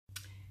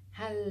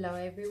Hello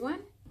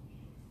everyone.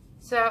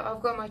 So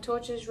I've got my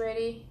torches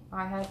ready.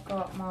 I have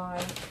got my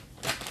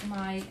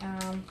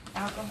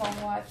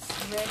alcohol wipes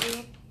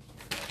ready.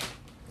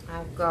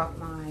 I've got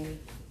my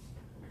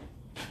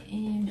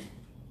heat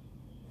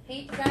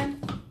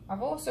gun.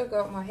 I've also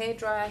got my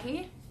hairdryer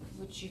here,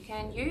 which you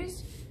can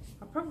use.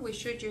 I probably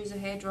should use a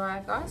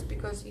hairdryer, guys,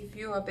 because if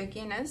you are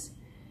beginners,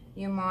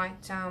 you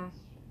might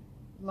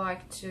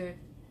like to.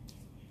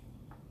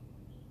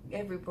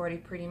 Everybody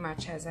pretty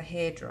much has a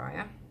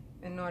hairdryer,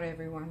 and not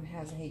everyone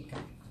has a heat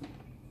gun.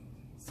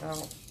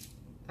 So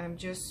I'm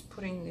just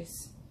putting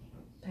this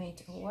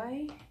paint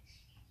away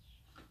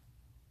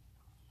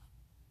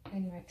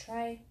in my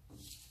tray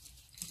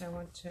because I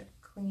want to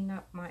clean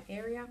up my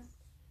area.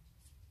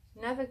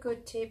 Another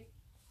good tip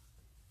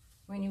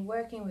when you're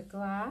working with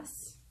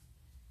glass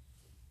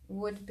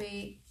would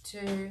be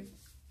to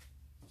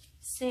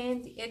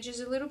sand the edges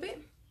a little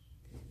bit.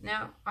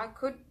 Now I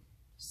could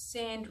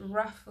sand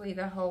roughly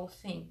the whole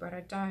thing, but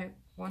I don't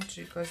want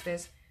to because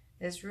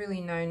there's really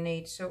no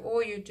need. So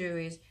all you do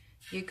is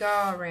you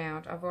go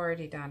around, I've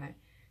already done it,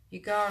 you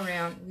go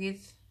around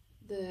with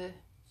the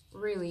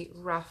really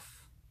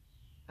rough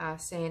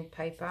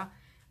sandpaper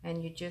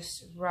and you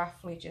just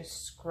roughly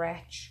just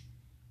scratch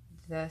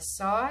the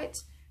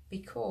sides,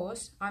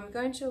 because I'm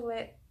going to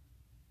let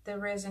the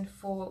resin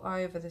fall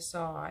over the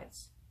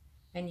sides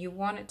and you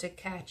want it to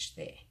catch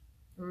there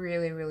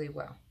really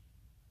well.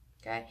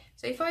 Okay,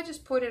 so if I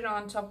just put it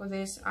on top of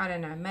this, I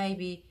don't know,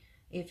 maybe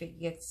if it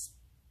gets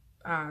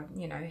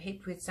you know,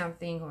 hit with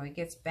something or it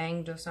gets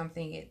banged or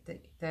something,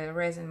 the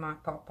resin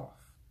might pop off.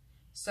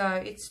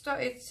 So it's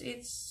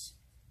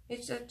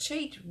a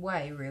cheat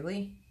way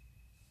really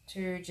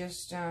to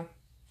just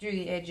do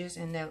the edges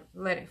and then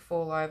let it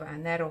fall over,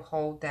 and that'll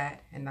hold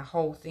that, and the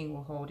whole thing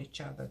will hold each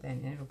other.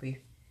 Then it'll be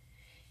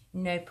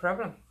no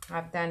problem.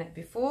 I've done it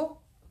before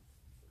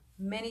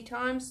many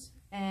times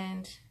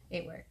and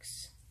it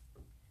works.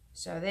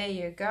 So there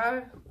you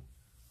go.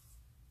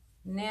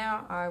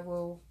 Now I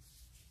will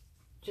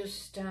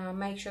just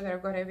make sure that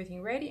I've got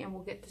everything ready and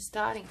we'll get to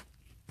starting.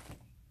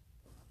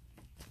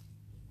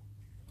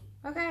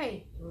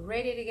 Okay,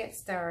 ready to get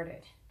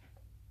started.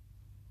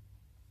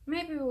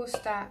 Maybe we'll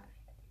start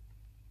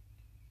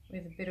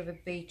with a bit of a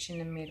beach in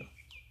the middle.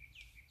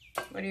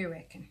 What do you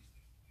reckon?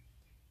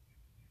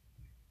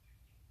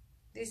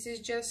 This is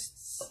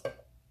just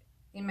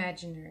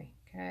imaginary,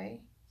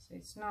 okay? So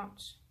it's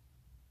not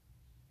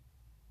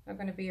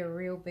going to be a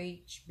real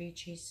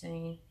beachy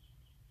scene.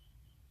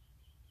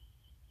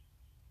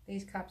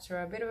 These cups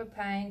are a bit of a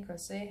pain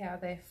because see how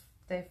they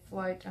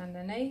float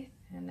underneath,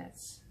 and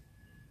that's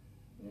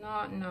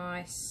not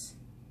nice,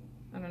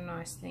 not a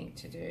nice thing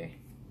to do.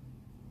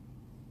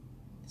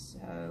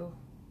 So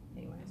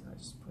anyways, I'll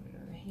just put it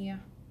over here.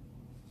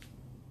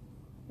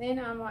 Then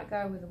I might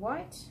go with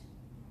white.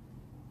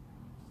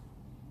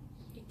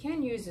 You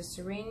can use a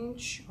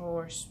syringe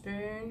or a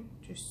spoon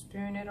to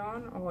spoon it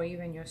on, or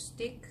even your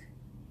stick.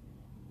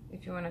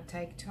 If you want to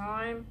take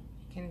time,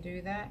 you can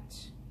do that.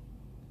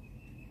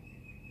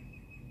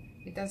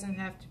 It doesn't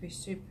have to be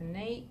super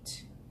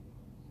neat,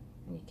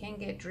 and you can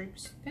get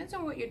drips. Depends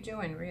on what you're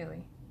doing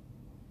really.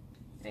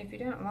 And if you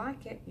don't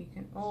like it, you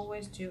can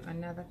always do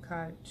another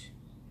coat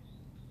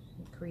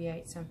and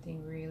create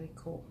something really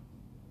cool.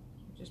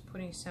 I'm just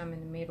putting some in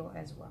the middle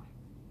as well.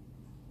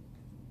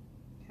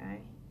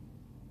 Okay.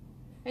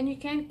 And you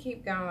can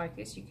keep going like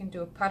this. You can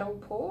do a puddle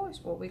pour.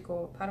 Is what we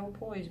call a puddle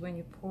pour, is when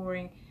you're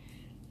pouring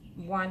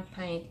one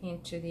paint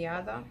into the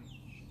other,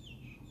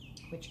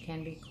 which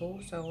can be cool.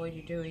 So all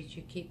you do is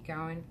you keep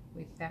going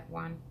with that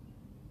one,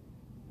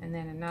 and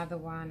then another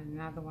one, and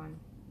another one.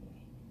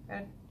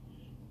 But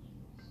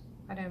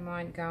I don't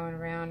mind going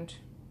around.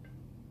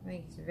 I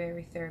think it's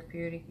very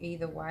therapeutic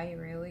either way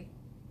really,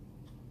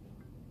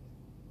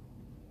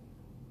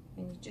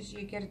 and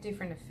you get a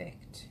different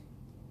effect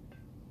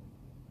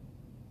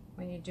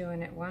when you're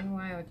doing it one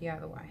way or the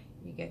other way.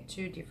 You get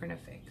two different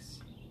effects.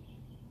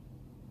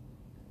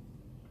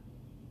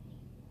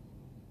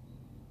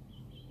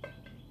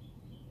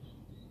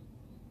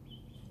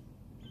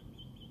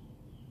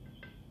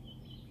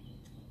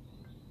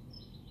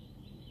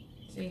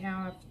 See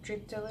how I've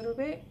dripped a little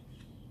bit?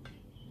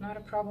 Not a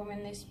problem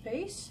in this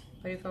piece,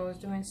 but if I was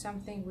doing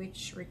something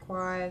which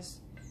requires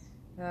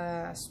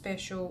a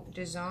special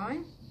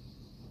design,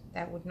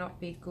 that would not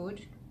be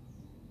good.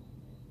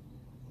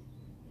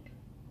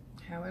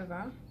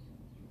 However,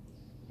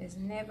 there's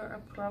never a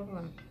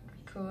problem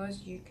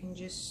because you can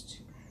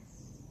just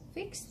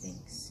fix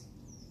things.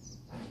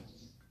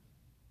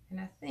 And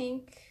I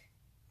think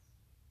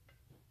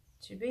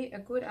to be a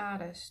good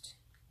artist,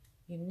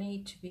 you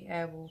need to be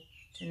able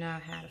to know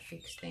how to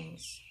fix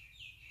things.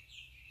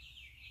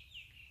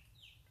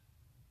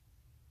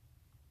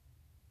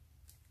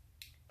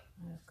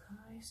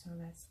 Okay, so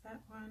that's that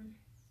one.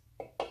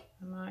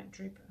 I might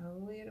drip a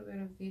little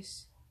bit of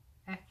this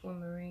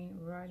aquamarine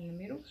right in the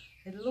middle.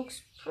 It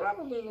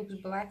probably looks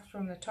black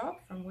from the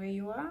top, from where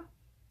you are,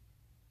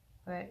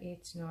 but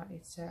it's not.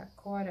 It's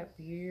quite a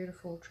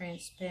beautiful,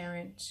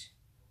 transparent,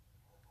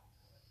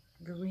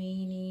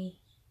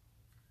 greeny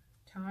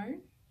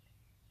tone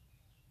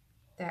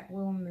that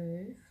will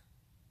move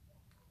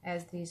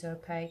as these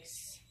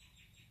opaques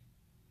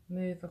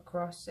move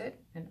across it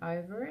and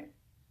over it.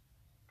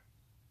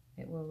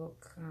 It will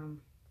look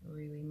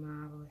really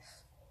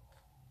marvelous,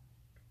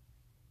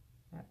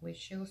 but we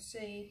shall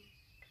see.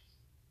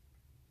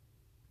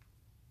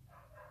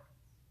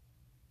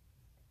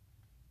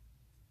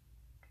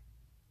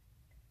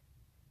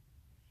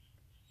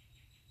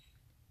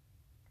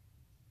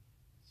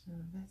 So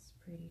that's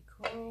pretty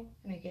cool.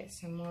 I'm going to get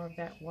some more of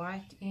that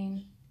white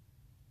in.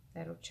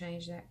 That'll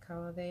change that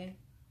colour there.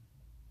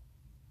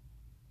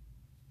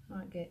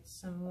 Might get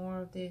some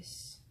more of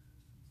this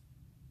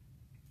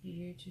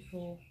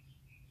beautiful.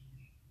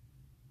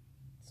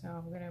 So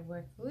I'm going to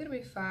work a little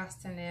bit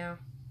faster now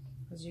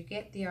because you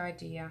get the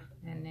idea,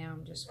 and now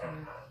I'm just going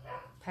to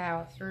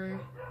power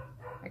through.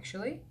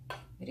 Actually,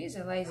 it is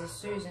a lazy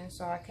Susan,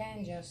 so I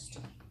can just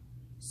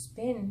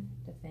spin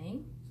the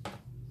thing,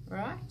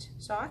 right?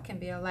 So I can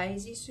be a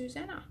lazy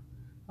Suzana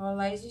or a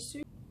lazy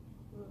Susan.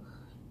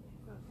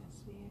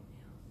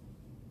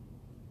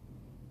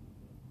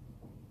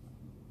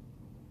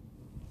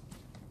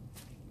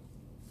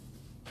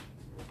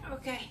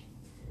 Okay,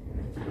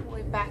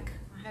 we're back.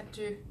 I had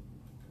to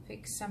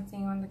fix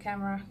something on the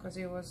camera because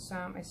it was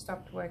it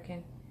stopped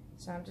working.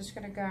 So I'm just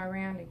going to go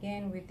around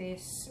again with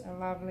this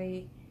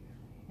lovely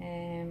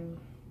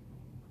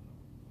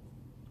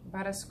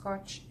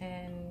butterscotch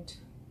and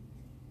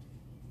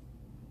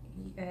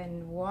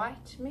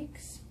white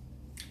mix.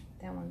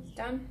 That one's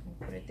done.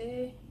 I'll put it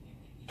there.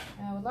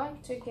 I would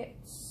like to get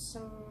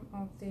some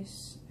of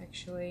this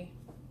actually.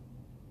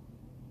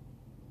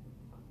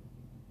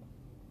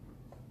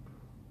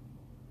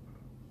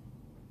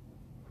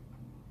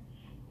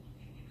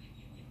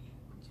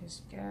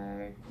 Just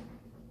go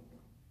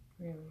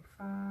really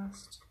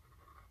fast,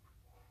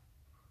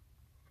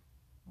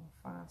 or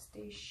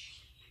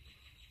fast-ish.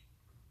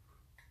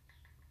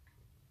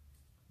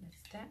 That's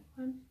that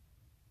one.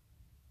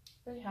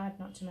 Very hard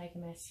not to make a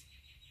mess,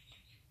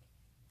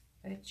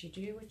 but you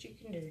do what you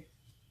can do.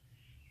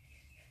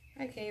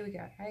 Okay, here we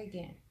go,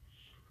 again.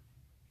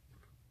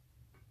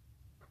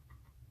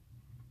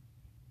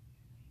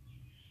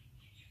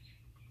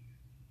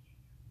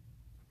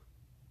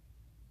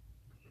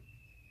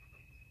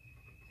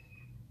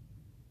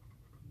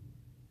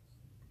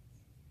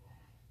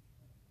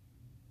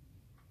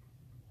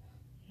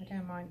 I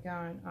don't mind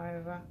going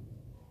over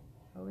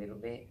a little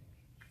bit,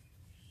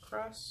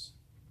 across.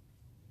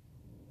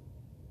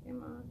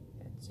 Come on,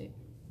 that's it.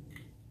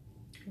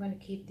 I'm going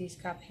to keep this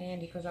cup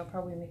handy because I'll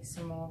probably mix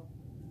some more.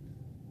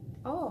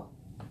 Oh,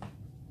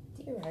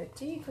 dear oh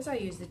dear, because I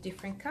used a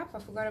different cup. I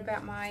forgot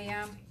about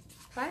my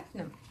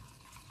platinum.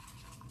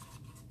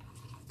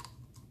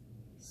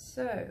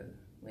 So,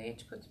 where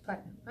to put the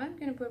platinum? I'm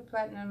going to put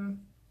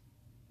platinum,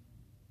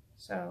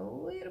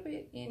 so a little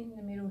bit in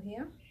the middle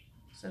here.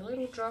 It's a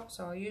little drop,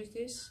 so I'll use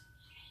this.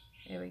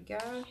 There we go.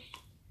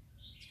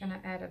 It's going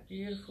to add a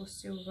beautiful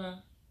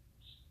silver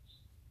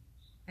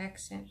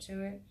accent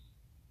to it.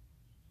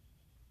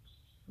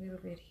 A little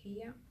bit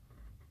here.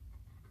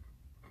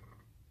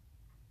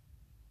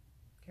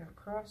 Go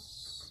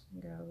across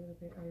and go a little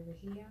bit over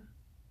here.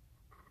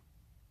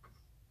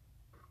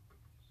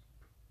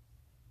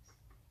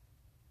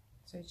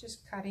 So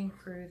just cutting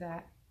through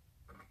that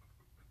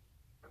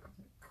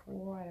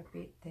quite a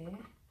bit there.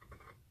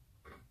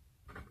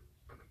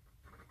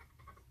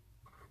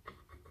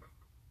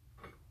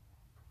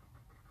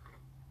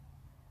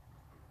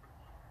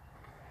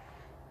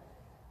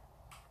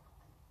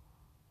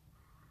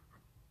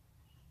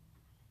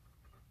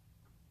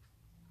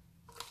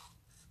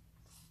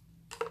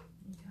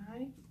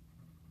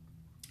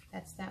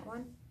 That's that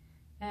one,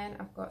 and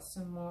I've got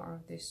some more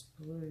of this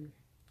blue,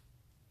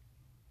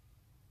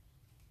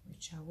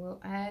 which I will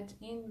add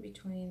in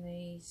between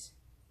these,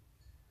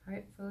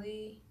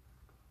 hopefully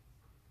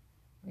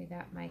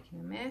without making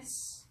a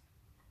mess.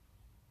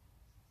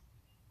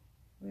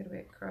 A little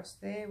bit across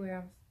there where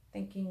I'm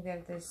thinking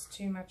that there's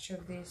too much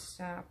of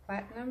this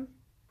platinum.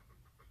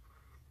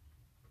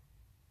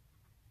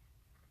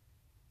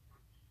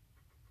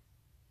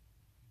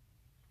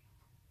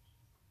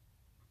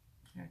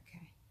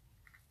 Okay.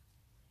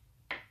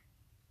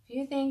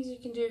 Few things you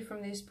can do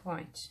from this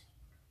point.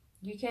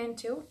 You can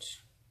tilt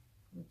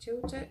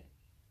it,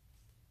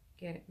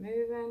 get it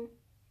moving.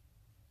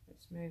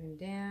 It's moving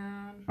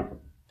down.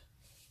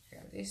 Go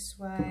this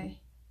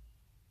way.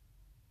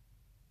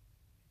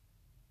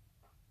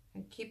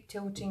 And keep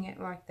tilting it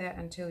like that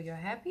until you're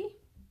happy.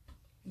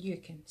 You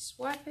can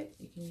swipe it.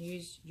 You can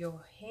use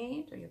your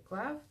hand or your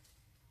glove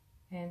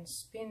and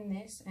spin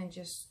this and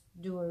just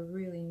do a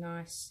really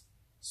nice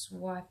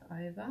swipe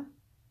over.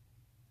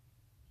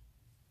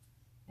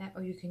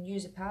 Or you can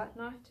use a palette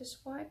knife to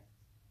swipe.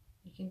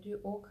 You can do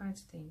all kinds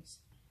of things.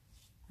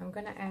 I'm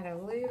going to add a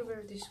little bit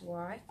of this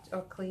white,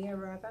 or clear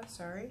rather,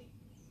 sorry.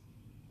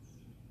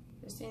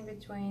 Just in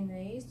between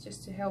these,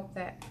 just to help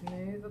that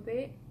move a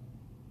bit.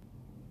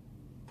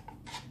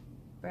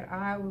 But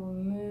I will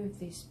move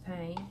this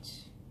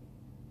paint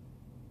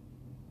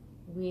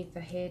with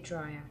the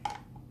hairdryer.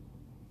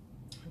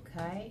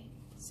 Okay,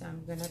 so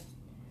I'm gonna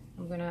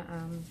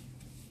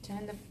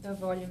turn the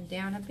volume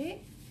down a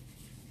bit,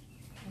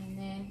 and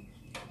then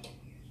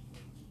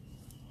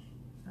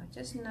I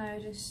just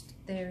noticed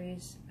there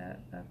is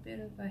a bit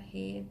of a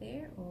hair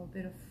there, or a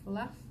bit of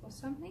fluff or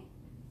something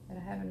that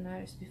I haven't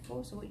noticed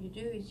before. So what you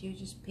do is you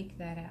just pick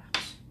that out.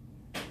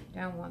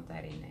 Don't want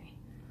that in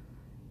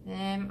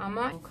there. I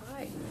might.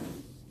 Okay.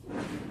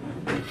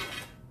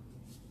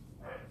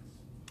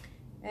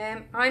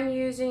 I'm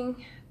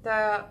using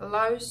the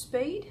low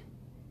speed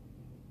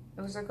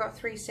because I've got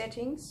 3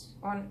 settings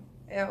on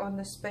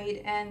the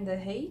speed and the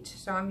heat.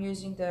 So I'm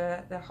using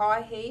the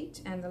high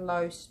heat and the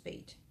low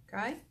speed.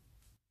 Okay.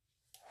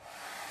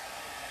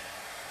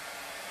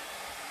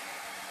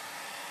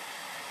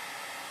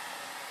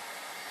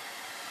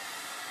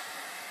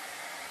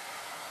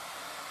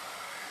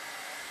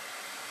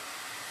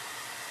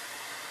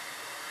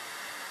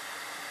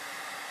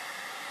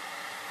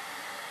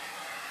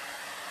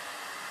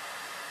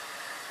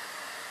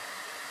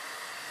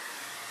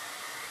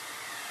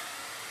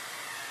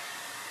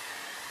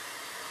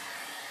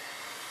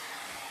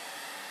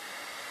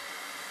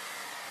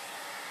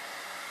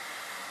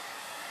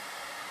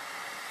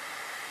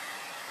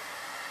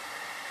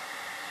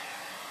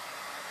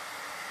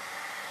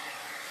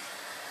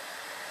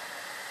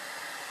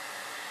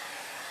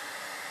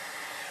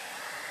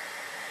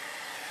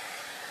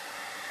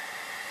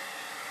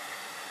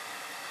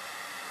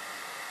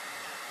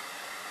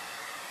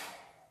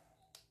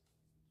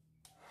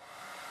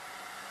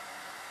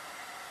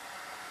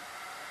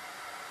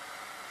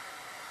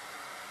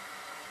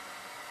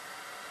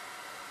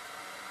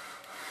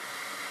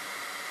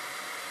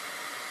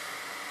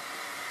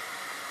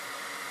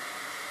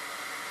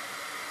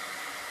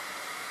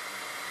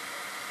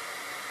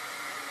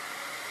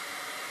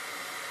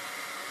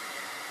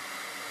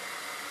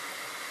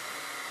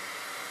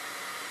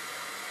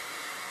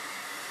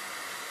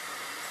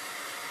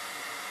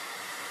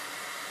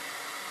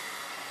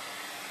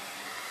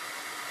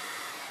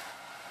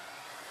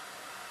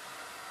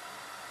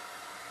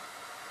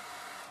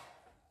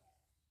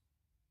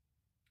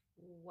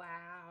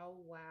 Wow,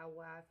 wow,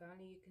 wow. If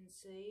only you can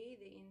see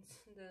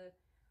the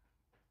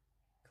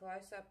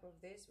close-up of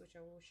this, which I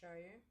will show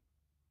you.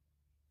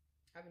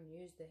 I haven't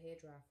used the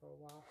hairdryer for a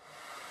while.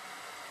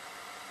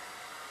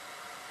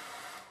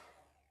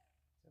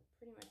 So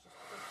pretty much just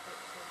pushed it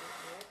to the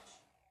edge.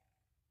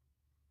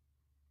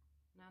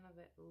 None of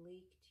it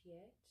leaked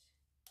yet.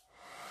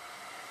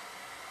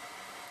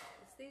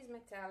 It's these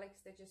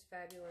metallics, they're just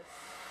fabulous.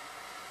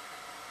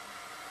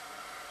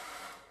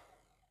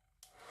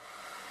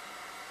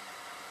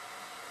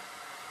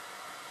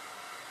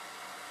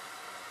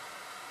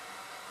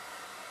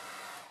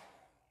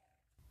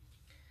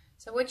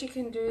 So what you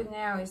can do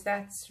now is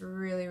that's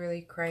really,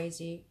 really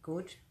crazy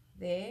good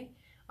there.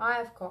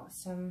 I've got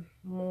some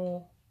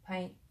more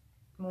paint,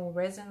 more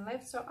resin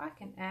left, so I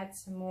can add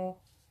some more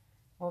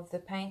of the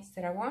paints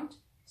that I want.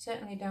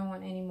 Certainly don't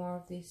want any more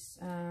of this,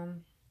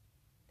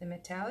 the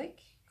metallic,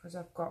 because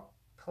I've got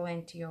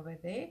plenty over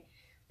there.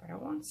 But I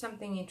want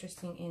something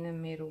interesting in the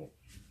middle.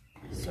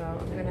 So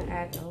I'm going to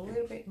add a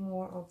little bit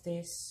more of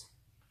this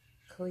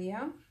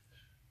clear.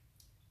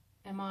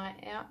 Am I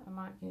out?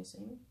 Can you see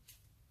me?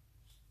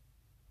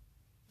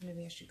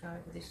 Maybe I should go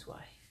over this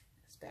way.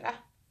 That's better.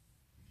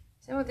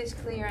 Some of this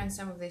clear and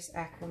some of this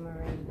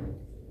aquamarine.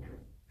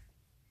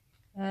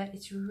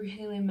 It's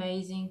really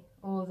amazing.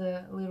 All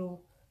the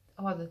little,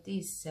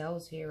 these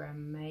cells here are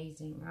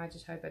amazing. I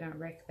just hope I don't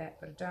wreck that,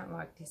 but I don't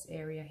like this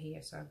area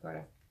here, so I've got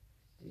to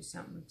do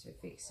something to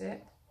fix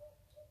it.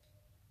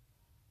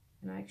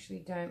 And I actually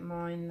don't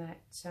mind that.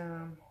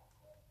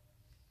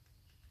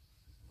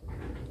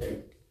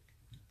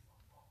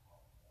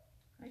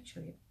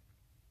 Actually,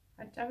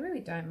 I really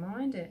don't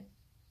mind it.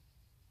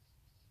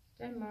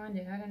 Don't mind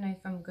it. I don't know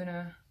if I'm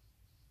gonna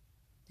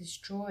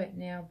destroy it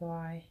now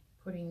by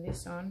putting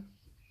this on.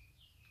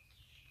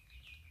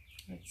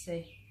 Let's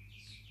see.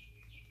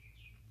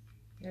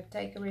 I'm gonna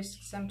take a risk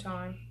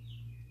sometime.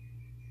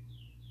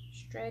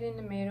 Straight in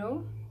the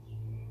middle.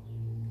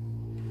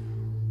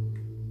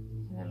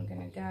 And I'm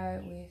gonna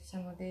go with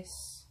some of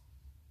this.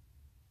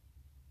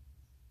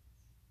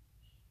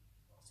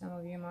 Some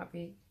of you might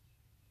be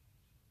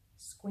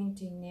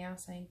squinting now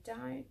saying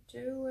don't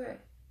do it.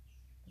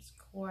 There's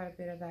quite a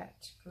bit of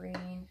that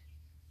green.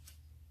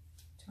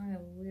 Trying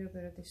a little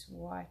bit of this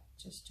white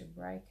just to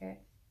break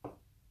it,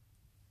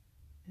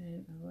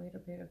 and a little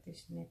bit of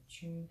this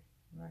Neptune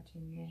right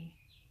in there.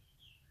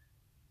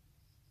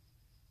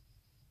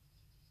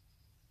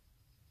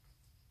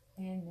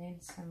 And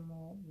then some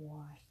more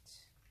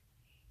white.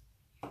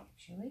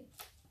 Actually,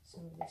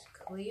 some of this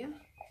clear.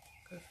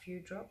 Got a few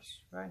drops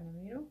right in the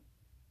middle.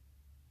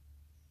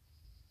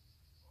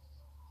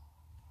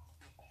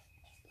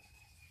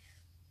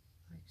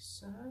 Like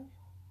so.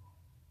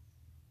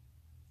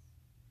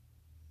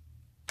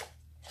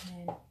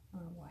 And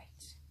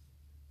white.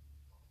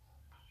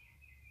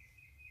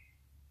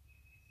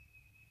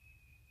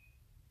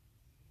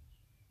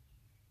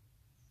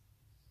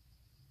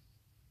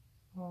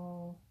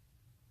 All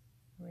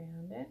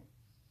around it.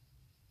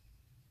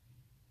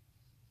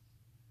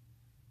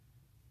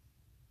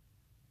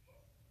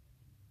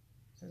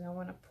 because I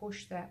want to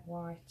push that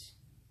white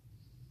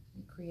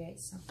and create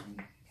something.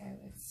 Okay,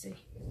 let's see.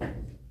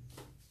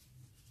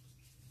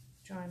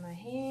 Dry my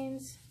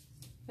hands.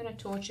 I'm going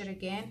to torch it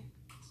again.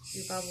 A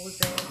few bubbles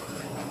there.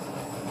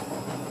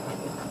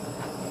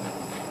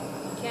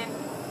 You can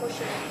push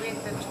it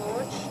with the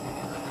torch.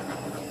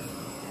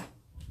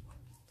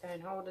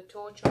 Don't hold the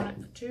torch on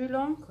it for too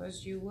long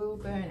because you will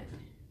burn it.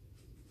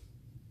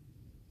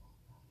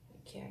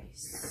 Okay,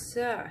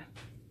 so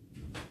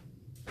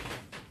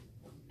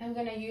I'm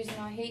going to use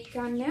my heat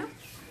gun now.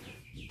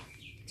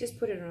 Just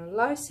put it on a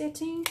low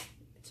setting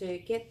to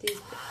get these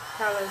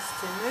colours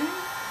to move.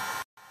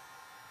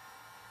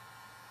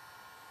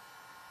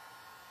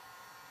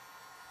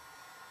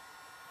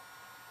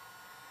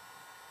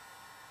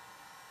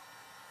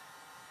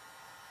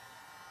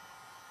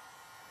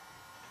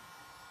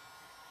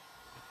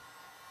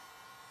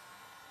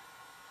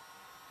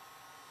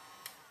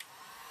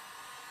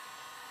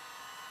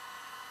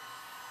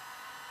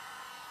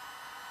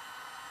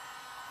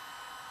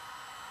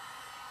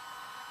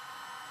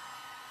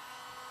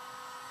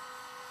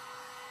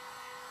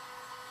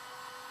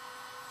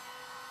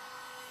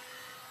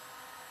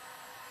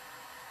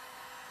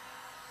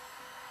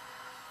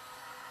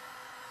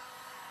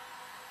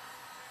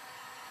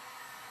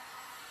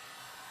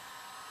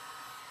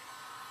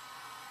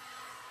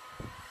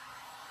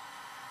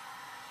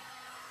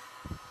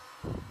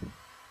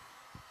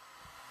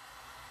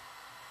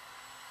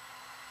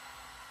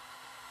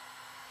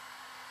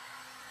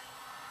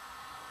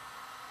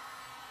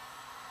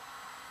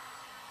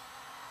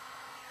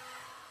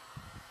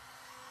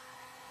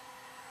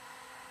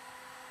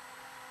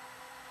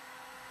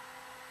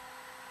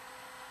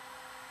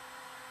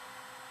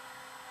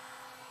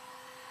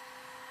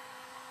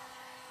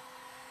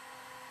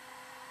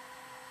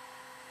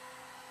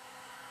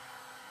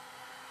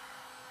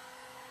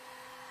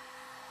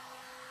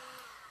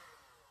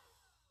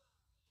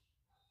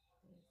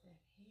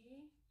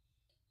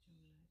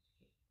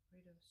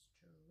 Rid of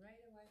straight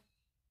away.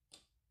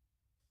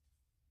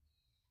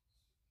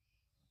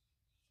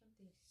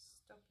 Something's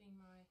stopping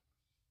my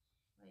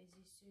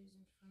lazy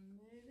Susan from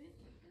moving,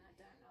 and I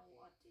don't know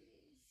what it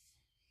is.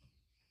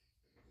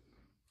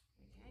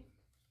 Okay,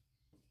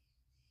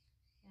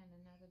 and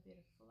another bit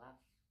of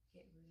fluff.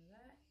 Get rid of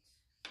that.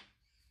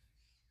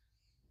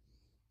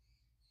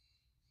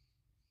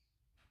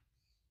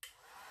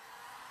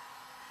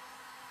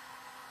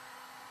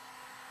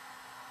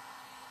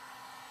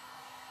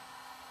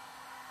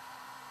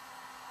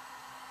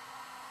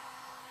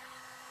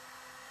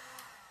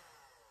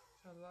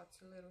 So lots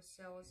of little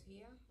cells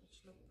here,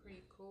 which look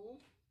pretty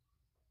cool.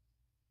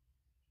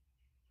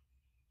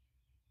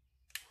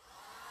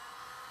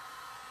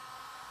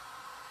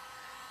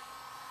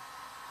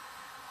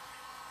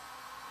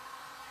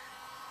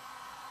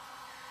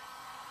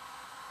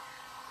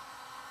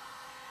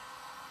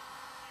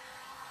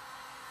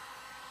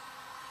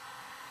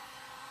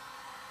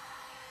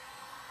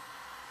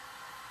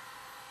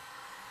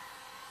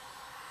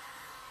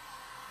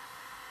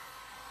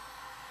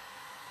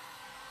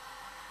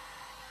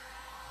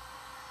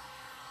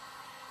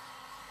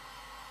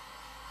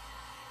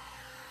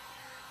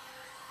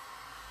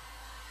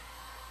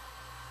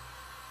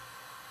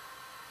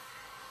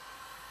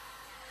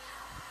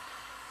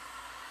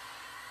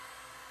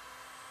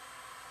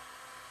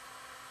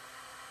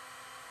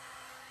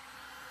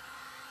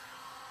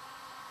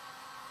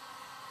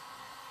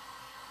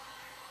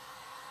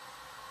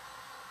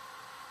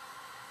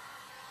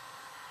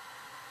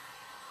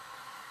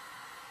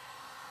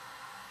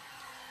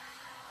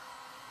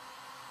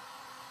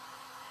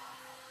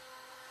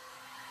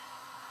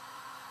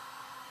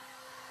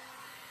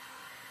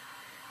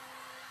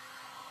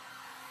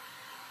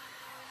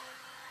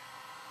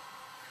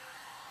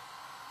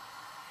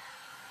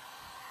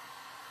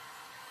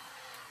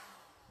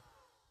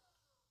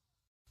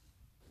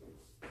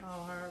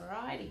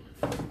 Alrighty.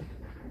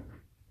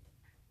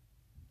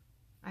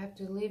 I have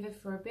to leave it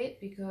for a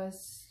bit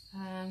because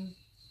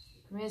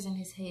resin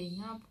is heating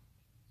up.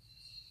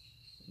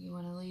 You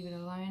want to leave it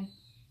alone.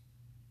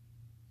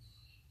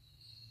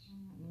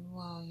 And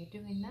while you're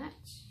doing that,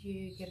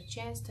 you get a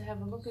chance to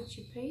have a look at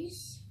your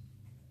piece.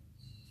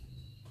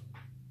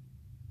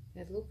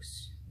 It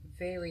looks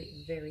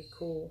very, very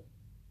cool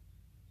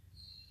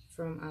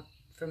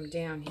from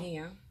down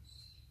here.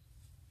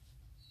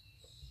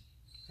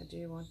 I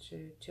do want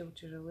to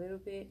tilt it a little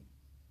bit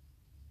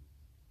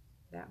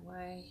that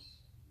way.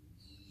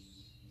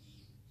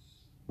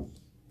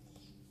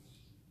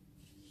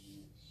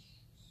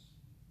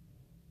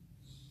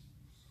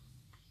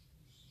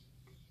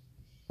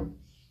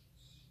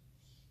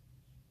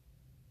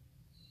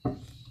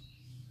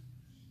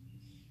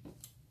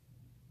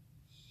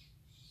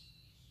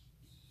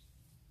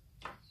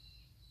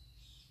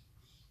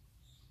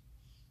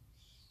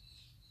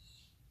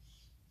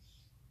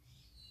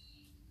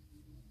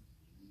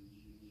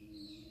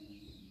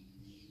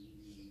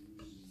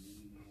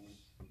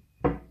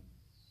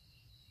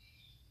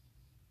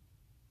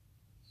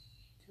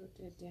 Tilt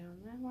it down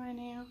that way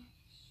now.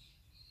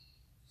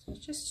 So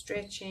it's just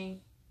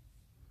stretching.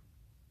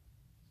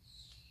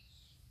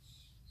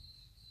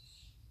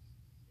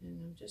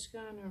 I'm just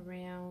going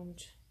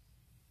around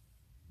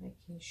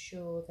making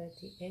sure that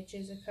the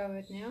edges are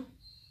covered now.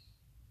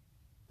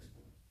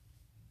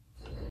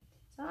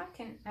 So I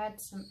can add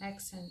some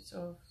accents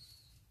of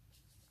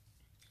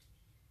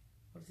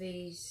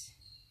these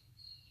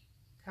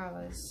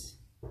colours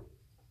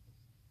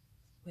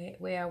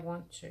where I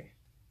want to.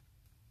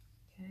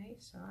 Okay,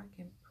 so I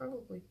can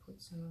probably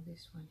put some of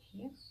this one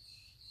here.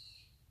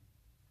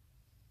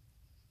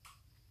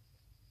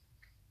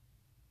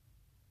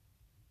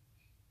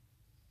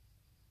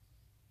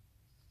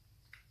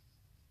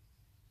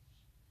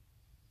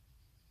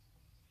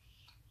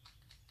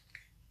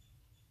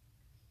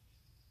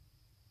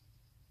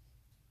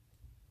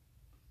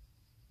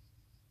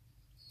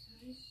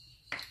 Okay,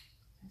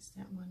 that's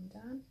that one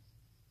done.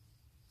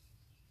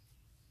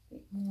 A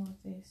bit more of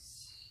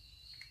this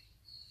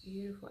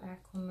beautiful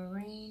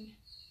aquamarine,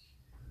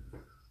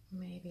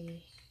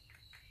 maybe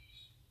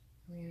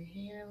around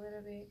here a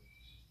little bit.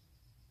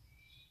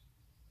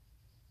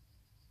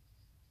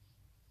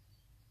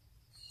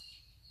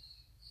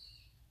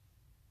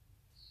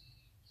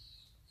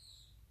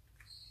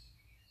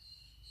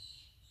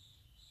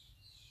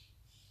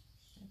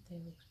 That there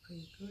looks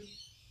pretty good.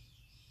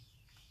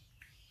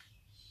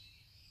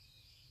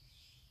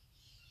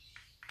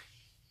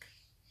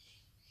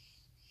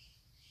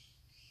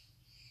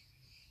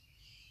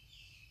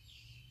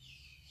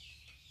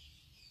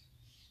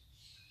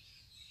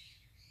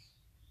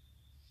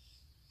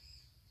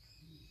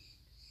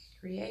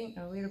 Creating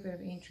a little bit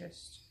of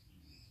interest.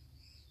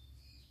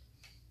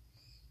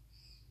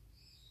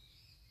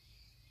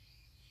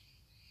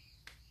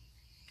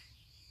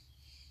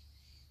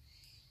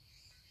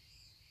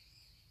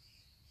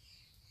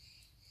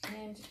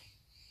 And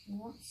I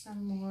want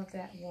some more of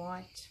that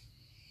white.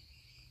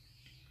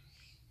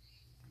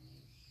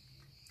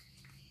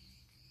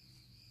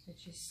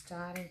 Which is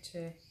starting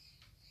to,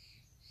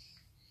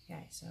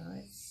 okay, so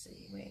let's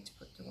see where to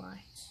put the white.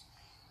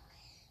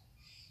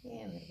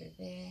 Yeah, a little bit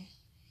there.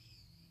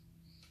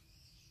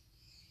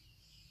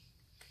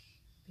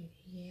 A bit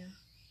here.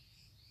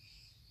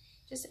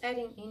 Just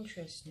adding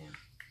interest now.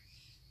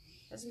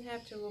 Doesn't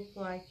have to look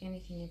like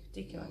anything in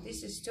particular.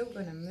 This is still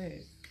going to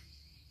move.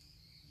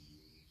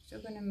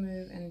 Still going to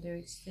move and do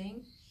its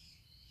thing.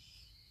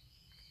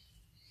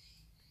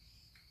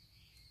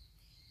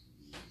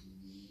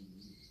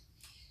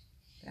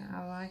 But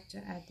I like to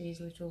add these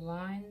little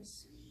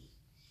lines,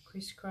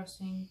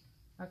 crisscrossing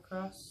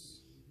across.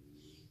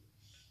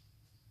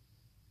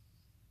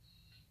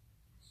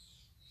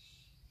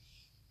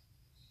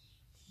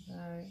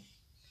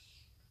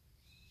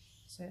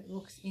 So it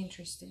looks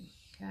interesting.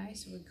 Okay,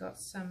 so we've got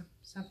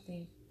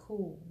something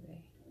cool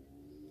there.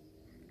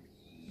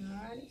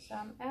 Alright, so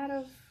I'm out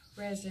of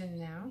resin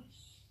now.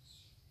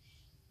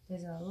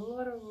 There's a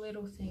lot of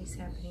little things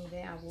happening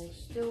there. I will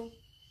still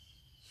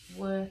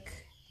work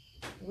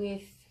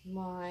with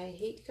my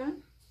heat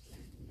gun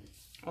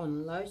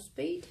on low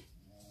speed.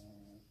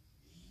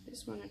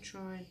 Just want to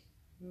try and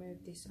move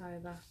this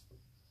over,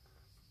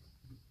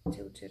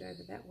 tilt it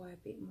over that way a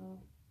bit more.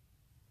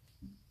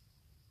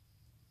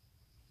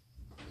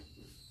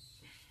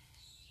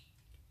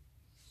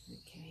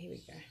 Okay, here we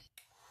go.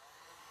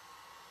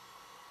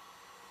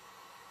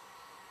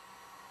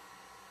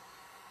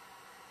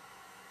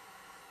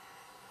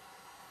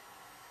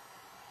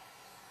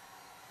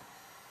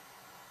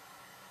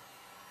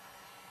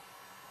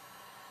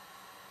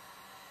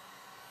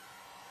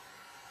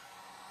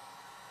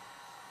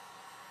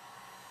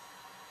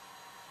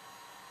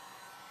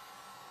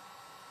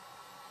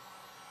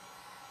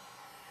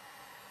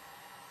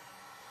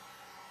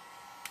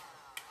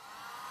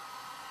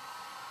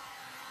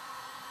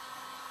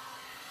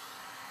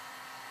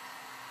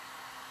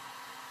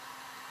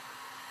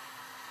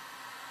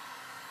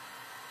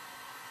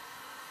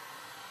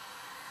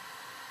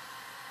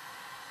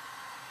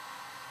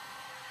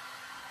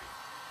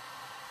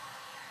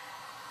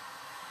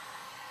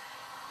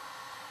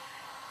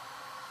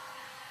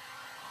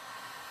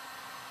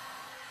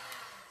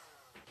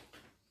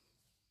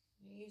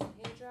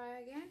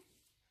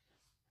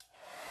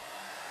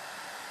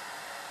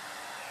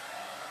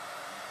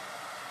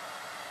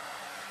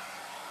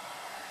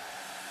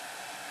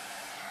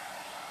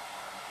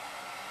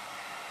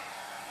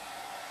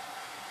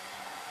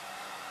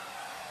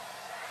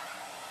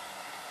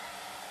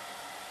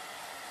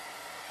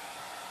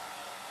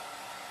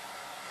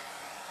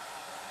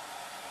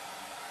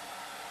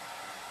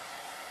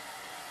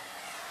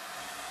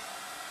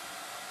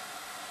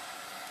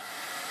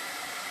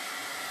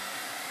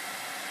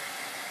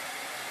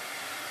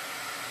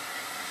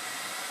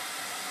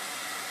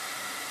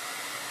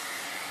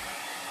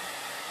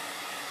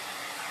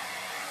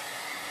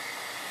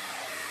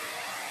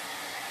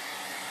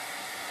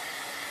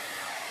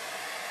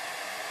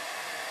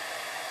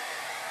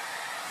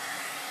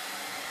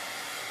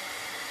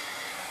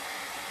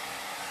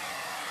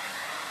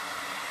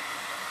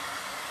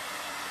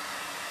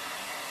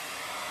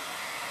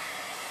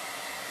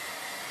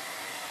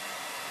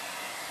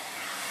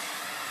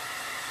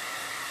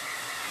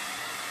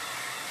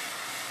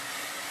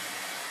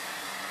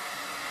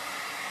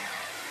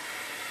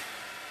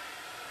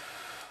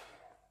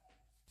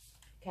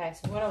 Okay,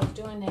 so what I was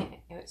doing there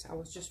is I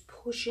was just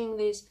pushing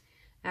this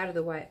out of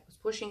the way. I was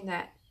pushing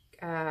that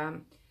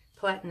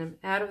platinum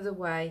out of the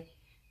way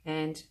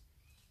and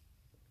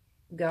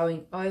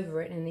going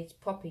over it, and it's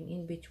popping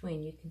in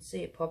between. You can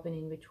see it popping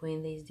in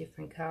between these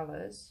different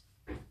colors.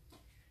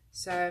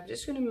 So I'm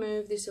just going to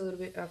move this a little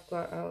bit. I've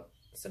got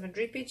some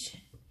drippage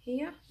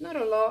here, not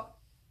a lot,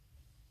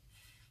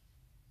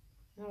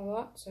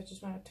 so I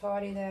just want to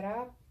tidy that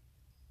up.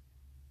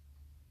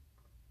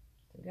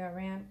 So go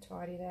around,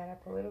 tidy that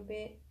up a little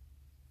bit.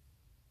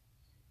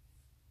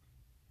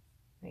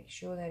 Make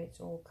sure that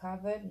it's all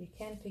covered. You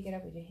can pick it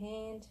up with your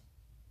hand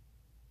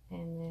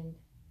and then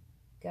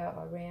go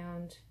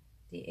around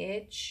the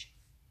edge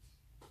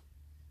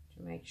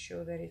to make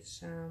sure that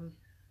it's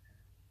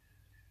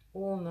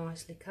all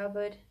nicely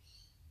covered.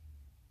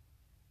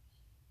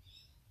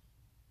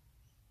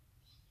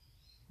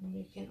 And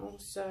you can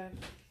also,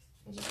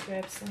 I'll just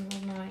grab some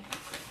of my,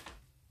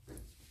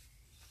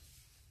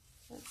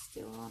 that's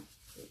still on.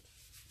 Good.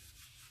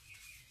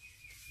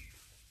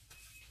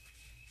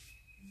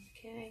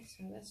 Okay,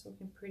 so that's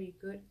looking pretty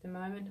good at the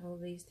moment. All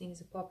these things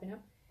are popping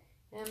up.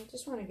 And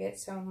just want to get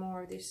some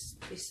more of this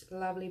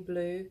lovely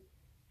blue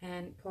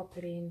and pop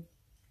it in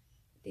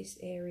this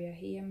area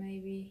here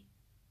maybe.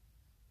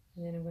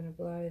 And then I'm going to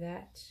blow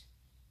that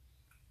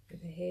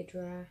with a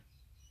hairdryer.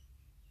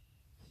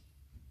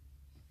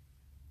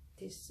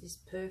 This is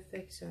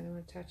perfect, so I don't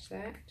want to touch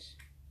that.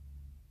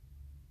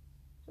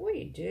 What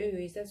you do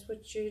is, that's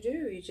what you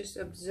do. You're just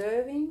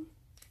observing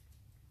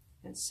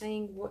and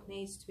seeing what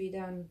needs to be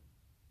done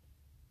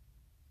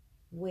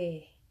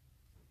where.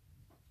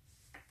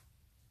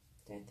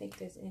 Don't think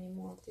there's any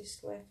more of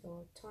this left,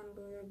 or a tiny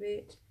little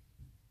bit.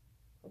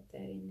 Put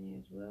that in there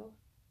as well.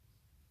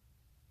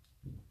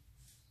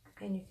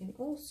 And you can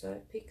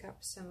also pick up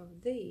some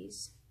of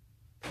these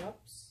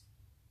drops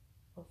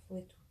of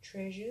little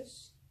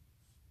treasures.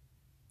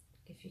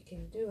 If you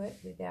can do it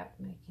without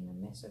making a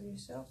mess of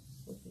yourself,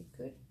 would be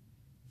good.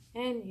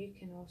 And you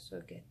can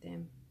also get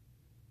them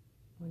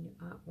on your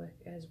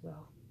artwork as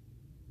well.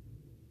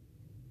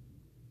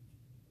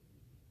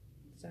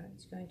 So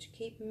it's going to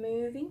keep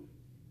moving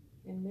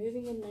and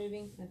moving and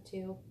moving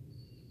until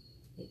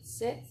it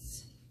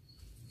sets.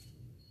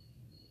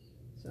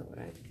 So what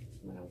I'm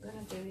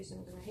going to do is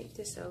I'm going to hit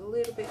this a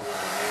little bit with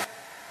the hair.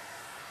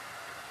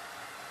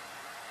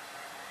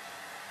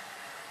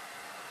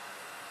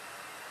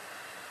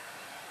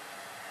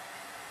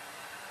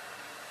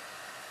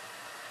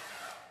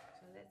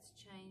 So that's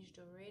changed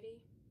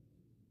already.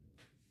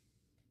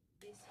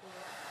 This here.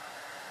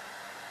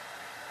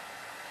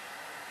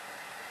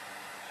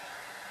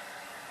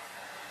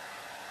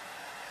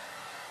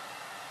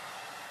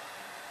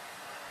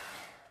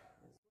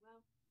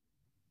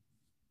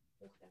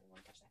 Oh, I don't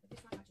want to touch that, but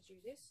this one I just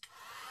use this.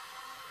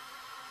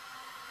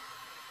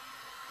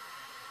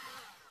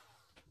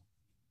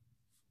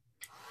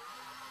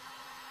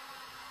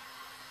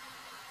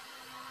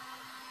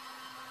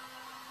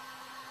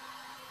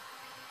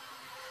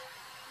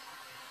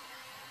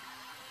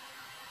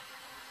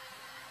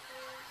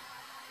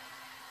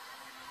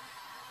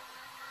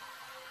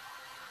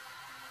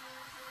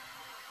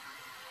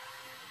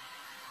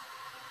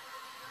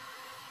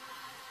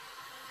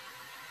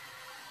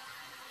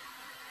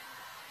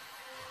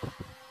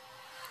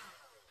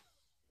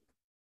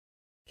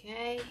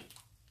 Okay.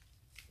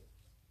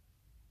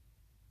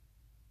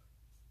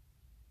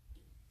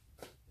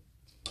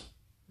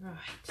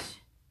 Right.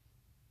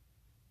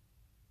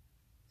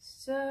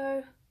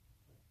 So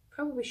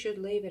probably should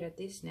leave it at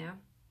this now.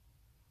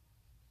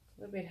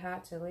 A little bit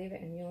hard to leave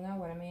it, and you'll know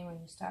what I mean when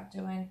you start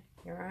doing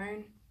your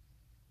own.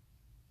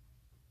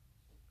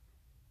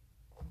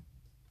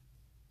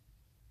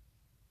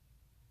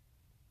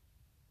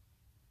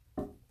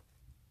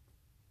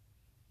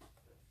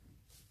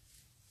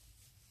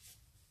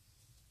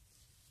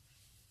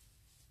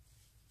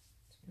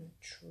 Just going to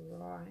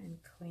try and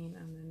clean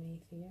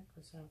underneath here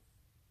because I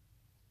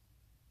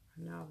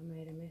know I've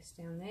made a mess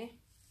down there.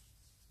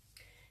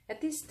 At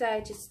this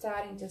stage it's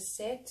starting to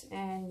set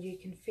and you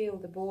can feel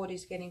the board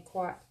is getting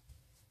quite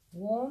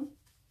warm.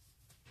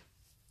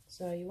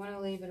 So you want to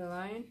leave it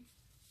alone.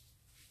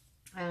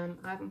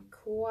 I'm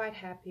quite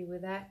happy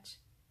with that.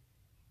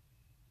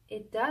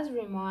 It does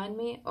remind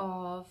me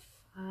of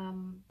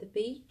the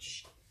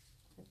beach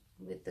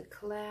with the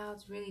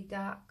clouds, really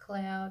dark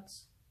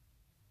clouds,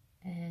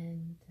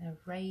 and a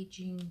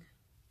raging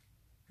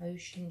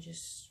ocean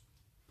just,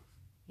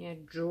 you know,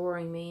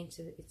 drawing me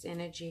into its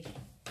energy.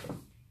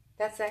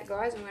 That's that,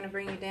 guys. I'm going to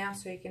bring you down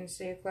so you can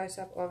see a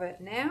close-up of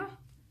it now,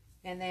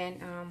 and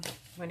then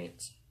when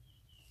it's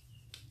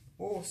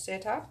all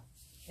set up,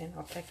 then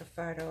I'll take a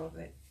photo of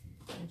it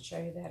and show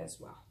you that as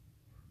well.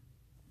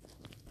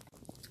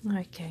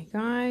 Okay,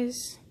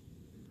 guys,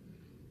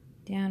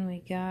 down we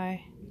go.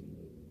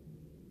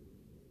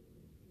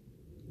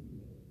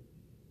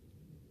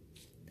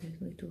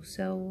 Those little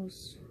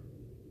cells,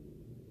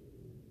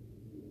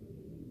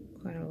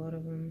 quite a lot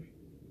of them.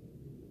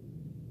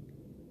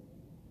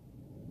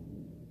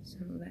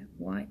 Some of that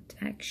white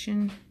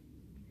action,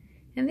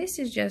 And this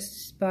is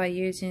just by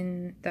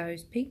using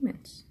those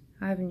pigments.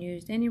 I haven't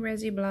used any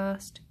Resi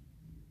Blast,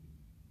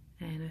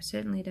 and I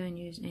certainly don't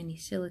use any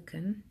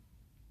silicone.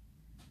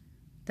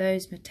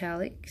 Those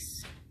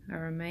metallics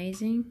are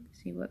amazing.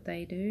 See what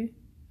they do.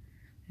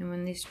 And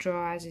when this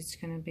dries, it's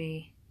going to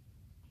be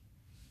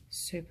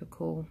super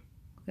cool.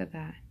 Look at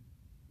that.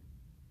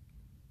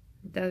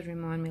 It does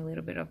remind me a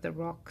little bit of the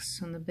rocks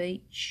on the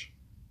beach.